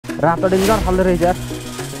रातो डेन्जर खाल्दो रहेछ यार।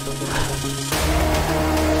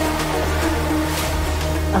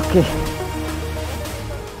 ओके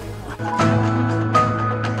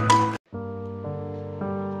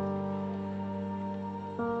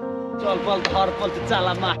चल पल थर पल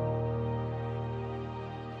चालामा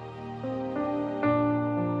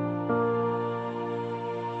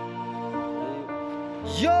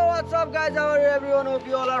Yo, what's up guys? How are everyone? Hope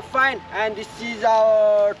you all are fine. And this is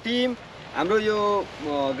our team. हाम्रो यो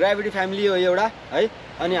ग्राभिटी फ्यामिली हो एउटा है।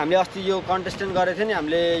 अनि हामीले अस्ति यो कन्टेस्टेन्ट गरेको थियो नि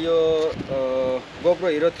हामीले यो गोप्रो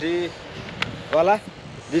हिरो 3 वाला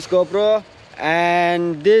this GoPro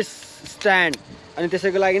and this stand. अनि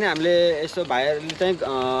त्यसैको लागि नै हामीले यसो भाइहरूले चाहिँ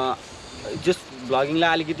जस्ट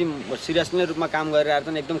भ्लगिङलाई अलिकति सिरियस नै रूपमा काम गरिरहेको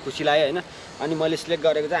छन्। एकदम खुसी लाग्यो हैन। अनि मैले सिलेक्ट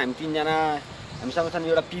गरेको चाहिँ हामी 3 जना हामीसँग छन्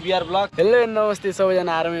एउटा पिबिआर ब्लग। हेलो नमस्ते सबैजना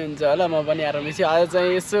आरामै हुन्छ होला म पनि आरामै छु। आज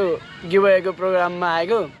चाहिँ यसो गिभअवेको प्रोग्राममा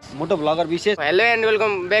आएको मोटो ब्लगर विशेष। Hello and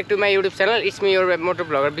welcome back to my YouTube channel it's me your मोटो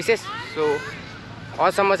ब्लगर विशेष। सो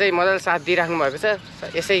अझसम्म चाहिँ मजाले साथ दिइराख्नु भएको छ,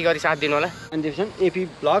 यसै गरी साथ दिनु होला। अनि त्यसपछि AP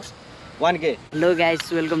blogs 1K। Hello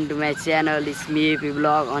guys welcome to my channel it's me AP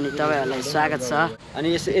blog. अनि तपाईँहरूलाई स्वागत छ। अनि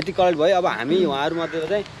यस यति कलेक्ट भयो। अब हामी उहाँहरूमध्ये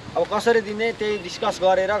चाहिँ अब कसरी दिने त्यही डिस्कस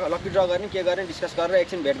गरेर लकी ड्र गर्ने के गर्ने डिस्कस गरेर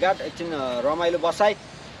एकछिन भेटघाट एकछिन रमाइलो बसाइ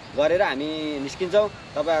गरेर हामी निस्किन्छौँ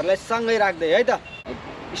तपाईँहरूलाई सँगै राख्दै है त।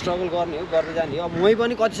 स्ट्रगल गर्ने हो गर्दै जाने हो। अब मै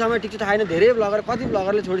पनि कति समय टिक्छ थाहा छैन। धेरै ब्लगर कति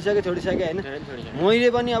ब्लगरले छोडिसके होइन। मैले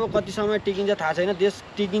पनि अब कति समय टिकिन्छ थाहा छैन। देश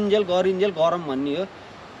टिकिन्जेल गरिन्जेल गरम भन्ने हो।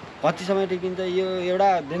 कति समय टिकिन्छ यो एउटा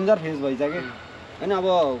डेन्जर फेज भइसक्यो होइन। अब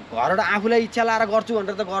घरबाट आफूलाई इच्छा लाएर गर्छु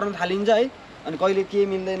भनेर त गर्न थालिन्छ है। अनि कहिले के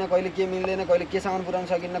मिल्दैन कहिले के सामान पुऱ्याउन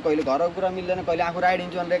सकिन्न, कहिले घरको कुरा मिल्दैन, कहिले आफू राइड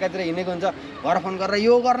हिँड्छु भनेर एकातिर हिँडेको हुन्छ। घर फोन गरेर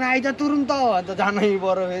यो गर्न आइज तुरुन्त अन्त जानै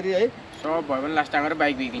पर्यो फेरि है। सब भयो भने लास्टमा गएर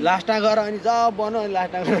बाइक बिग्रिन्छ। लास्टमा गएर अनि जब बन्यो अनि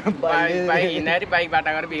लास्टमा गएर बाइक हिँड्दाखेरि बाइक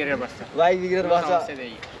बाटा गएर बिग्रेर बस्छ। बाइक बिग्रेर बस्छ।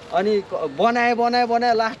 अनि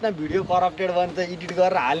बनाए लास्टमा भिडियो करप्टेड बन्छ। एडिट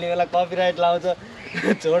गरेर हाल्ने बेला कपिराइट लाउँछ।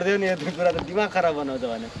 छोडिदियो नि यस्तो कुरा त दिमाग खराब बनाउँछ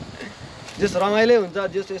भने। जस रमाइलो हुन्छ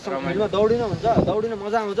जस यसमा फिल्डमा दौडिन हुन्छ, दौडिन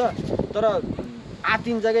मजा आउँछ। तर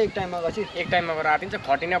आतिन्छ क्या एक टाइममा गएपछि। एक टाइममा गएर आतिन्छ।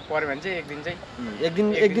 खटिन पऱ्यो भने चाहिँ एक दिन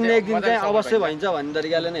चाहिँ अवश्य भइन्छ भन्ने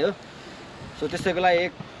तरिकाले नै हो। सो त्यसैको लागि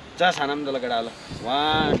एक चास हानम त केटा होला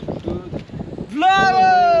 1 2 blog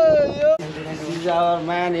this our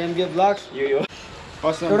man MB blogs. यो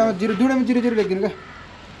एउटामा 0 दुईटामा 0 लेखिदिनु क्या।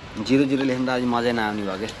 0 लेख्नु त आज मजै नआउने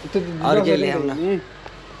भयो क्या। अरू के लेखौँ न,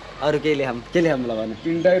 अरू केही लेखौँ के लेखौँ ल भने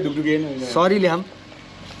तिनटा ढुकढुकी हैन। सरी लेखौँ।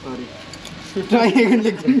 Sorry try again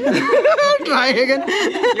लेख्दिनु। Try again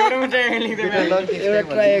एउटामा ट्राई अगेन लेख्दै एउटा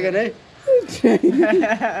ट्राई अगेन है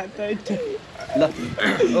ल।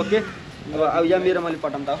 ओके अब यहाँ मेरो मैले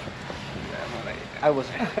पठाउँ त आऊ बस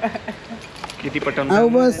केटी पटाउन आऊ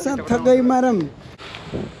बस थकै मारम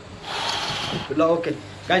ल। ओके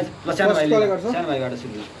गाइज ल सानो भाइबाट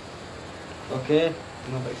सुन्नु। ओके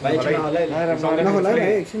भाइ एकछिन होला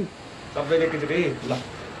है एकछिन सबै देखिन्छ रे ल।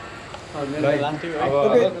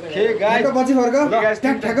 ओके गाइज पछि फर्क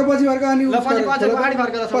ठ्याक्क पछि फर्क अनि ल पछि अगाडि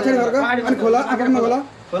फर्क पछाडि फर्क अनि खोला आफ्नो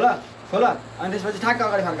खोला खोला अनि त्यसपछि ठ्याक्क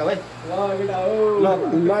अगाडि फर्क भाइ। ल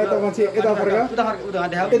यता पछि यता फर्क उता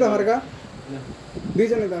देखाऊ यता फर्क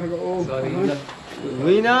दुईजना यता फर्क। ओ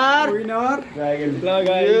विनर विनर ल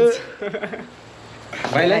गाइज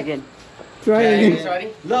भाइलाई ट्राई अगेन।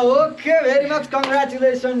 ल okay very much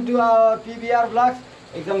congratulation to our पिबिआर blogs.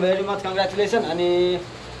 एकदम भेरी मच कङ्ग्रेचुलेसन अनि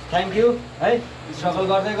थ्याङ्क यू है। स्ट्रगल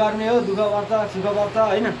गर्दै गर्ने हो, दुःख पर्छ सुख पर्छ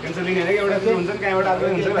होइन। टेन्सन लिने हैन एउटा हुन्छ नि कहाँबाट आएको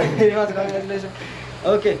हुन्छ भाइ। Very much congratulation.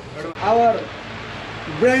 Okay our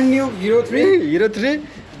brand new hero 3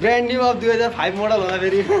 brand new of 2005 model होला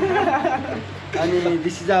फेरि। अनि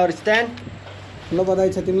दिस इज आवर स्ट्यान्ड। ल बधाई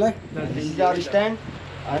छ तिमीलाई। दिस इज आवर स्ट्यान्ड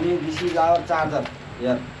अनि दिस इज आवर चार्जर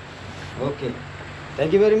यार। Okay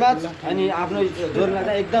thank you very much. अनि आफ्नो जोरलाई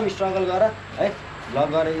चाहिँ एकदम स्ट्रगल गर है। भ्लग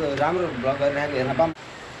गरेको राम्रो भ्लग गरिरहेको हेर्न पाऊँ।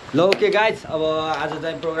 ल ओके गाइज अब आज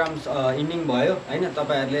चाहिँ प्रोग्राम इन्डिङ भयो होइन।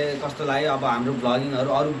 तपाईँहरूले कस्तो लाग्यो अब हाम्रो भ्लगिङहरू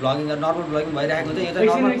अरू भ्लगिङहरू नर्मल भ्लगिङ भइरहेको हुन्छ। यो चाहिँ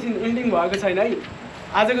नर्मल इन्डिङ भएको छैन है।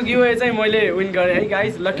 आजको गिभअवे चाहिँ मैले विन गरेँ है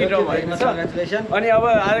गाइज। लकी ड्र भएको छ। कङ्ग्रेचुलेसन। अनि अब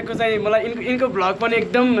आजको चाहिँ मलाई यिनको भ्लग पनि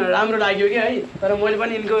एकदम राम्रो लाग्यो कि है। तर मैले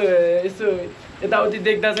पनि यिनको यसो यताउति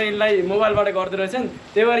देख्दा चाहिँ यिनलाई मोबाइलबाट गर्दो रहेछन्।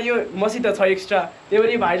 त्यही भएर यो मसित छ एक्स्ट्रा। त्यही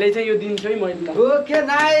भएर भाइलाई चाहिँ यो दिन्छु है मैले। Okay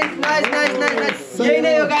nice nice nice nice nice. यही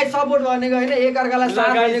नै हो गाइस सपोर्ट भनेको होइन। एकअर्कालाई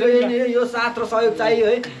साथ भनेको यही नै हो। यो साथ र सहयोग चाहियो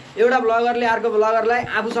है। एउटा ब्लगरले अर्को ब्लगरलाई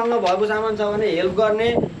आफूसँग भएको सामान छ भने हेल्प गर्ने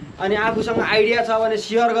अनि आफूसँग आइडिया छ भने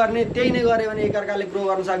सेयर गर्ने। त्यही नै गऱ्यो भने एकअर्काले ग्रो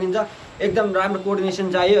गर्न सकिन्छ। एकदम राम्रो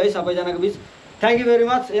कोअर्डिनेसन चाहियो है सबैजनाको बिच। Thank you very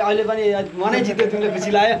much. अहिले पनि मनै जित्यो तिमीले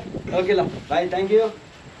खुसी लाग्यो। ओके ल भाइ थ्याङ्क यू।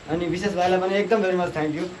 अनि विशेष भाइलाई पनि एकदम very much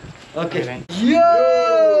thank you. Okay yo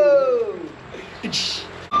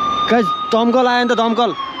guys दमकल आयो नि त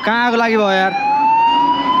दमकल कहाँ आगो लागि भयो यार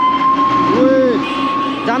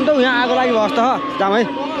जाम त यहाँ आगो लागि भयो जस्तो जाम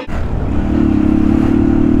है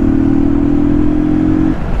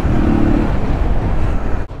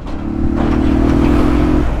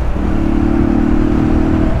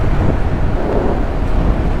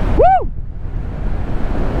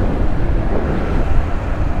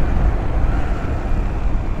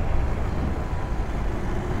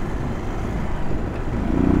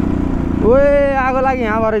आगो लागि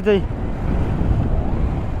यहाँ भरे चाहिँ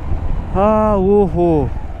ओहो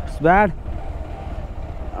ब्याड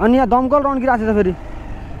अनि यहाँ दमकल रन्किरहेको छ फेरि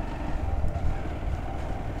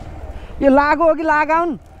यो लागो हो कि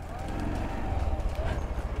लगाउन्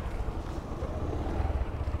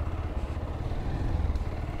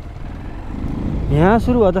यहाँ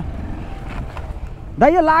सुरु भयो त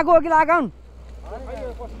दाइ यो लागो हो कि लगाउन्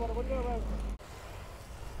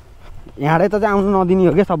यहाँडै त चाहिँ आउनु नदिने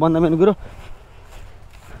हो क्या सबभन्दा मेन कुरो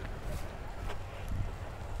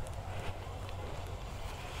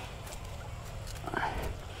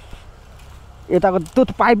यताको त्यो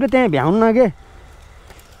पाइपले त्यहाँ भ्याउन्न के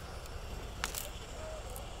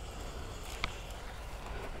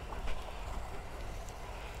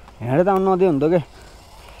हिँडेर त आउनु नदियो हुन्थ्यो के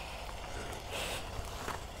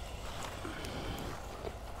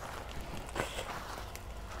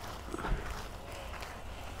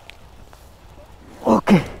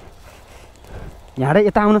ओके हिँडेर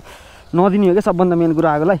यता आउनु नदिने हो क्या सबभन्दा मेन कुरो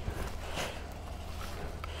आगोलाई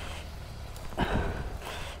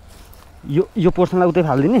यो पोर्सनलाई उतै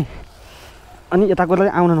फालिदिने अनि यताकोलाई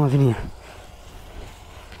आउन नदिने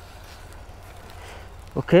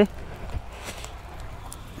ओके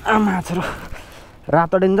माछरो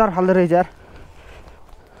रातो डेन्जर फाल्दो रहेछ यार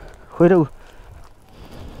खोइ र ऊ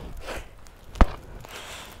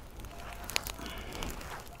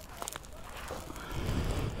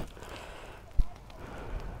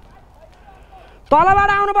तलबाट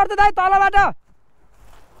आउनुपर्छ दाइ तलबाट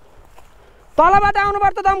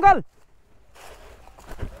आउनुपर्छ दमकल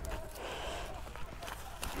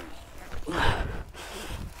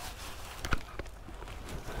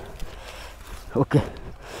ओके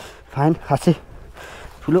फाइन खासै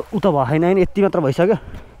ठुलो उ त भएन होइन यति मात्र भइसक्यो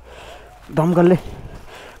दमकलले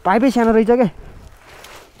पाइपै सानो रहेछ क्या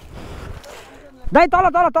दाइ तल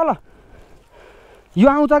तल तल यो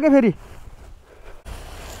आउँछ क्या फेरि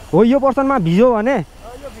हो यो पर्सनमा भिज्यो भने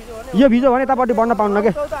यो भिज्यो भने यतापट्टि बढ्न पाउन्न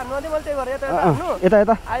क्या यता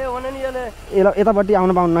यता यतापट्टि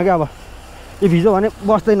आउन पाउन्न क्या अब यो भिज्यो भने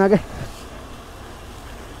बस्दैन क्या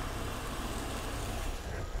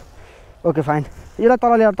ओके फाइन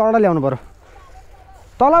यसलाई तल ल्याउनु पर्यो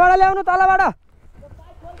तलबाट ल्याउनु तलबाट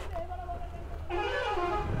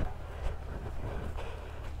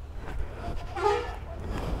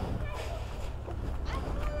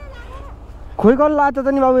खोइ कल लाग्छ त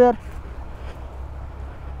नि बाबु यार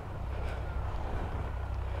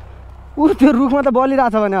ऊ त्यो रुखमा त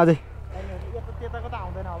बलिरहेछ भने अझै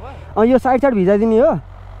यो साइड साइड भिजाइदिने हो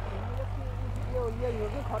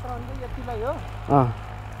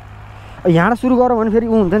यहाँबाट सुरु गरौँ भने फेरि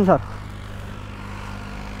ऊ हुन्थ्यो नि सर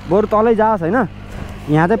बरु तलै जाओस् होइन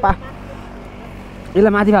यहाँ चाहिँ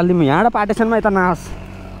यसलाई माथि फालिदिउँ यहाँबाट पार्टेसनमा यता नआओस्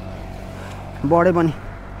बढे पनि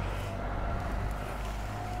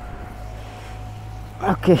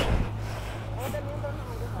ओके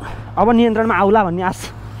अब नियन्त्रणमा आउला भन्ने आश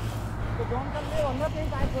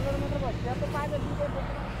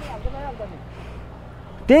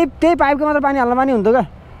त्यही पाइपको मात्र पानी हाल्न पानी हुन्थ्यो क्या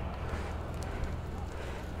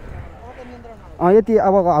यति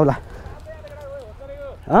अब आउला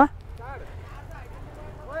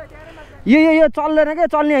यो चल्दैन क्या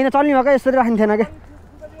चल्ने होइन चल्ने भएको यसरी राखिन्थेन क्या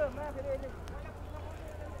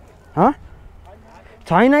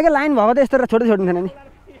छैन क्या लाइन भएको त यस्तो छोटै छोडिन्थेन नि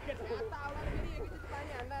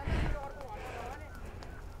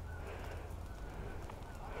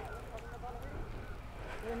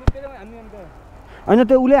होइन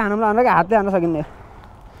त्यो उसले हान्नुलाई हान्दा कि हातले हान्न सकिन्न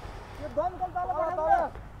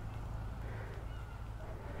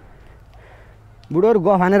बुढोहरू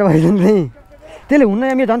गफ हानेर भइदिनु नि त्यसले हुन्न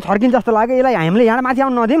हामी झन् छर्किन्छ जस्तो लाग्यो यसलाई हामीले यहाँ माथि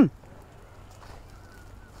आउनु नदिउँ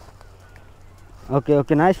ओके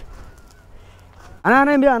ओके नाइस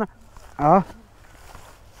आना बिहान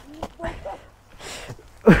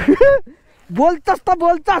बोल्छस् त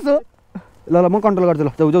बोल्छस् हो ल ल म कन्ट्रोल गर्छु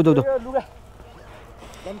ल जाऊ जाऊ जाऊ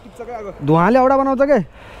धुवाले एउटा बनाउँछ के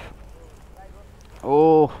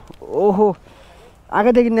ओहो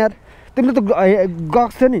आगैदेखि यार तिमीले त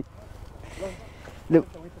गक्छ नि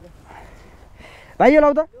भाइ यो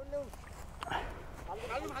लाउ त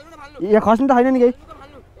यहाँ खस्नु त छैन नि केही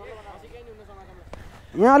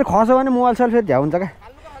यहाँ अलिक खस्यो भने मोबाइल सेल फेरि झ्याउ हुन्छ क्या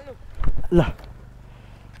ल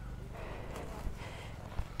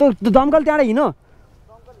त्यो दमकल त्यहाँबाट हिँड्नु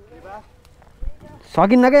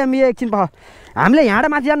सकिन्न क्या एमबी एकछिन हामीले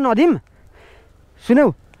यहाँबाट माथि जानु नदिउँ सुन्यौ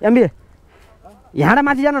एमबी यहाँबाट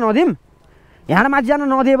माथि जान नदिउँ यहाँबाट माथि जान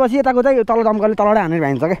नदिएपछि यताको चाहिँ तल दमकलले तलबाट हानेर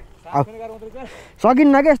भ्याइन्छ क्या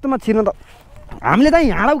सकिन्न क्या यस्तोमा छिर्न त हामीले चाहिँ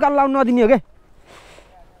यहाँबाट उकालो लाउनु नदिने हो क्या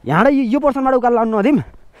यहाँबाट यो पोर्सनबाट उकालो लाउनु नदिउँ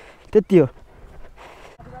त्यति हो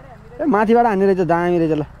ए माथिबाट हान्ने रहेछ दामी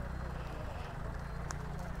रहेछ ल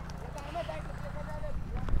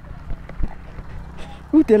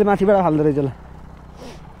त्यसले माथिबाट फाल्दो रहेछ ल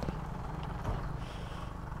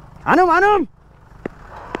हानौँ हानौँ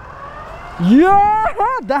यो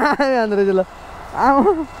दामी हान्दो रहेछ ल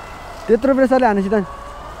त्यत्रो प्रेसरले हानेपछि त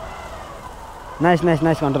नाइस नाइस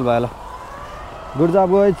नाइस कन्ट्रोल भयो ल गुड जब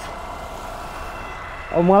बोइज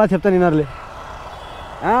अब मलाई छेप्छ नि यिनीहरूले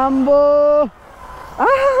आम्बो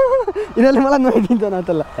यिनीहरूले मलाई नुहाइदिन्छ न त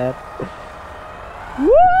ल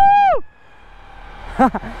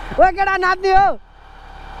ओ केटा नाच्ने हो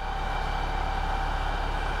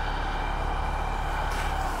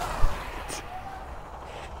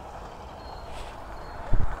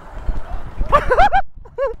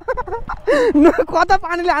कता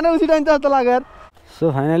पानीले हाने उसिटाइन्छ जस्तो लाग्यो यार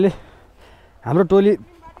सो फाइनली हाम्रो टोली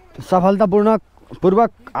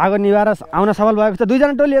सफलतापूर्वक आगो निभाएर आउन सफल भएको छ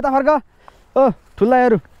दुईजना टोली यता फर्क ओ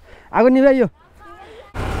ठुल्लाहरू आगो निभाइयो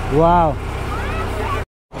वाउ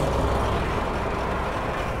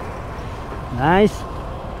नाइस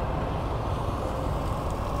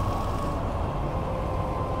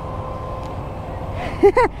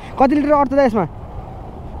कति लिटर अट्छ त यसमा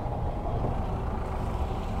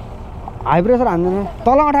हाई प्रेसर हान्दैन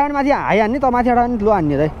तल अठायो भने माथि हाई हान्ने त माथि अठायो भने लो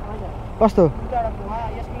हान्ने त कस्तो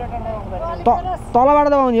तलबाट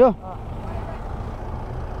दबाउने हो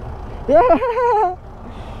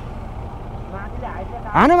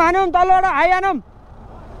हानौँ हानौँ तलबाट हाई हानौँ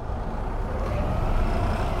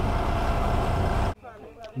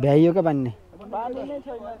भ्याइयो क्या पानी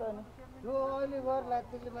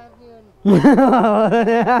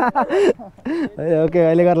ओके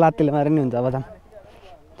अहिले गएर लात्तीले मारे नि हुन्छ अब त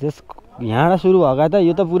त्यस यहाँबाट सुरु भएको त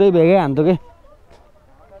यो त पुरै भेगै हान्थ्यो कि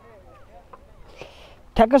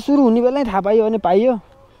ठ्याक्क सुरु हुने बेला नै थाहा पाइयो भने पाइयो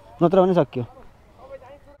नत्र भने सक्यो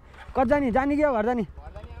कति जाने जाने कि घर जाने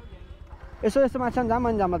यसो यसो माछा जाम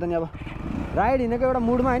भने जाम त नि अब राइड हिँडेको एउटा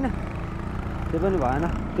मुडमा होइन त्यो पनि भएन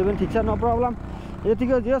त्यो पनि ठिक छ नो प्रब्लम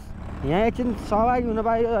यतिको जस यहाँ एकछिन सहभागी हुन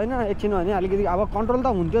पायो होइन एकछिन भने अलिकति अब कन्ट्रोल त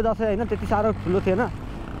हुन्थ्यो जसै होइन त्यति साह्रो ठुलो थिएन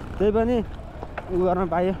त्यही पनि उ गर्न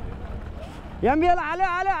पायो एमबिएल हाल्यो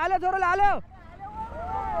हाल्यो हाल्यो छोरोले हाल्यो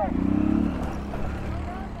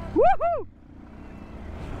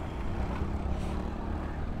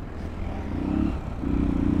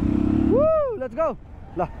लेट्स गो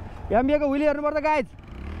ल एमबिएको व्हिली हेर्नुपर्छ guys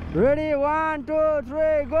ready 1 2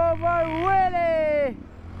 3 go for villi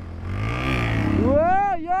यो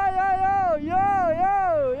यो यो यो यो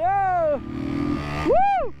यो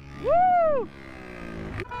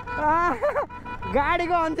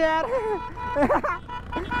गाडीको हुन्छ यार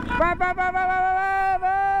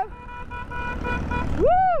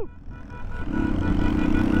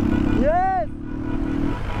Yes.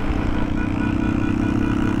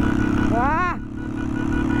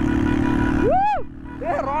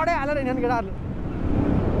 रोडै हालेर हिँड्ने केटाहरूले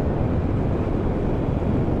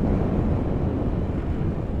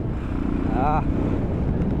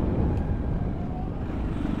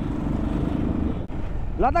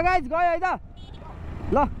ल त गाइज गयो है त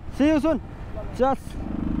ल सी यू सुन चस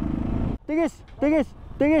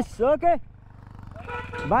टिकिस ओके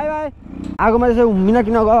बाई बाई आगोमा चाहिँ उम्मिन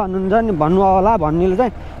किन गयो भन्नुहुन्छ नि भन्नु होला भन्नेले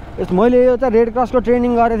चाहिँ मैले यो चाहिँ रेड क्रसको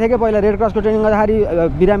ट्रेनिङ गरेको थिएँ कि पहिला रेड क्रसको ट्रेनिङ गर्दाखेरि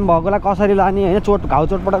बिरामी भएकोलाई कसरी लाने होइन घाउ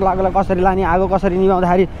चोटपटक लागेकोलाई कसरी लाने आगो कसरी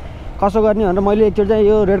निभाउँदाखेरि कसो गर्ने भनेर मैले एकचोटि चाहिँ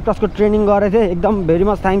यो रेड क्रसको ट्रेनिङ गरेको थिएँ एकदम very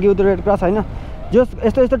much thank you to red cross होइन जो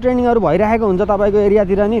यस्तो ट्रेनिङहरू भइरहेको हुन्छ तपाईँको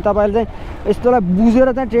एरियातिर नि तपाईँले चाहिँ यस्तोलाई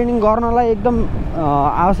बुझेर चाहिँ ट्रेनिङ गर्नलाई एकदम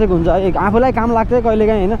आवश्यक हुन्छ आफूलाई काम लाग्छ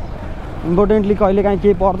कहिलेकाहीँ होइन इम्पोर्टेन्टली कहिलेकाहीँ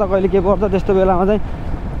के पर्छ कहिले के पर्छ त्यस्तो बेलामा चाहिँ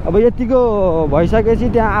अब यतिको भइसकेपछि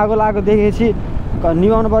त्यहाँ आगो लागेको देखेपछि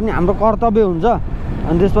निभाउनु पर्ने हाम्रो कर्तव्य हुन्छ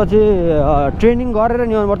अनि त्यसपछि ट्रेनिङ गरेर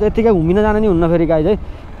निभाउनु पर्छ यतिकै घुमिन जान नि हुन्न फेरि गाई चाहिँ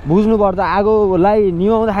बुझ्नुपर्छ आगोलाई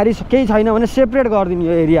निभाउँदाखेरि केही छैन भने सेपरेट गरिदिने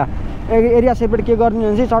यो एरिया सेपरेट के गरिदिने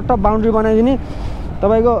भने चाहिँ चट्ट बााउन्ड्री बनाइदिने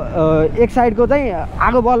तपाईँको एक साइडको चाहिँ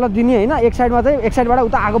आगो बल्न दिने होइन एक साइडमा चाहिँ एक साइडबाट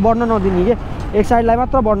उता आगो बढ्न नदिने कि एक साइडलाई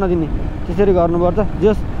मात्र बढ्न दिने त्यसरी गर्नुपर्छ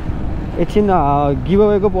जस एकछिन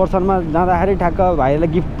गिभअवेको पोर्सनमा जाँदाखेरि ठ्याक्क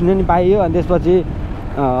भाइहरूलाई गिफ्ट पनि पाइयो अनि त्यसपछि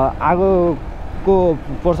आगोको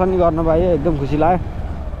पोर्सन गर्न पाइयो एकदम खुसी लाग्यो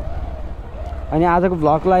अनि आजको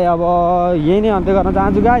भ्लगलाई अब यही नै अन्त्य गर्न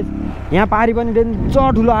चाहन्छु गाइज यहाँ पारी पनि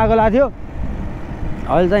डेन्जर ठुलो आगो लागेको थियो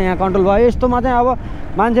अहिले चाहिँ यहाँ कन्ट्रोल भयो यस्तोमा चाहिँ अब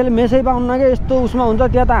मान्छेले मेसै पाउन्न कि यस्तो उसमा हुन्छ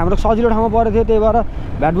त्यहाँ त हाम्रो सजिलो ठाउँमा परेको थियो त्यही भएर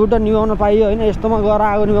भ्याटभुट निभाउन पाइयो होइन यस्तोमा गएर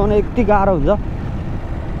आगो निभाउन यति गाह्रो हुन्छ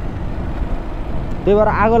त्यही भएर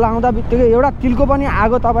आगो लाउँदा बित्तिकै एउटा तिलको पनि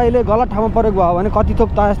आगो तपाईँले गलत ठाउँमा परेको भयो भने कति थोक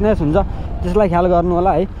तयास नयास हुन्छ त्यसलाई ख्याल गर्नु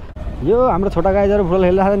होला है यो हाम्रो छोटा गाईहरू फुटबल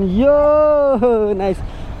खेलिरहेको छ नि यो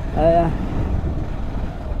नाइस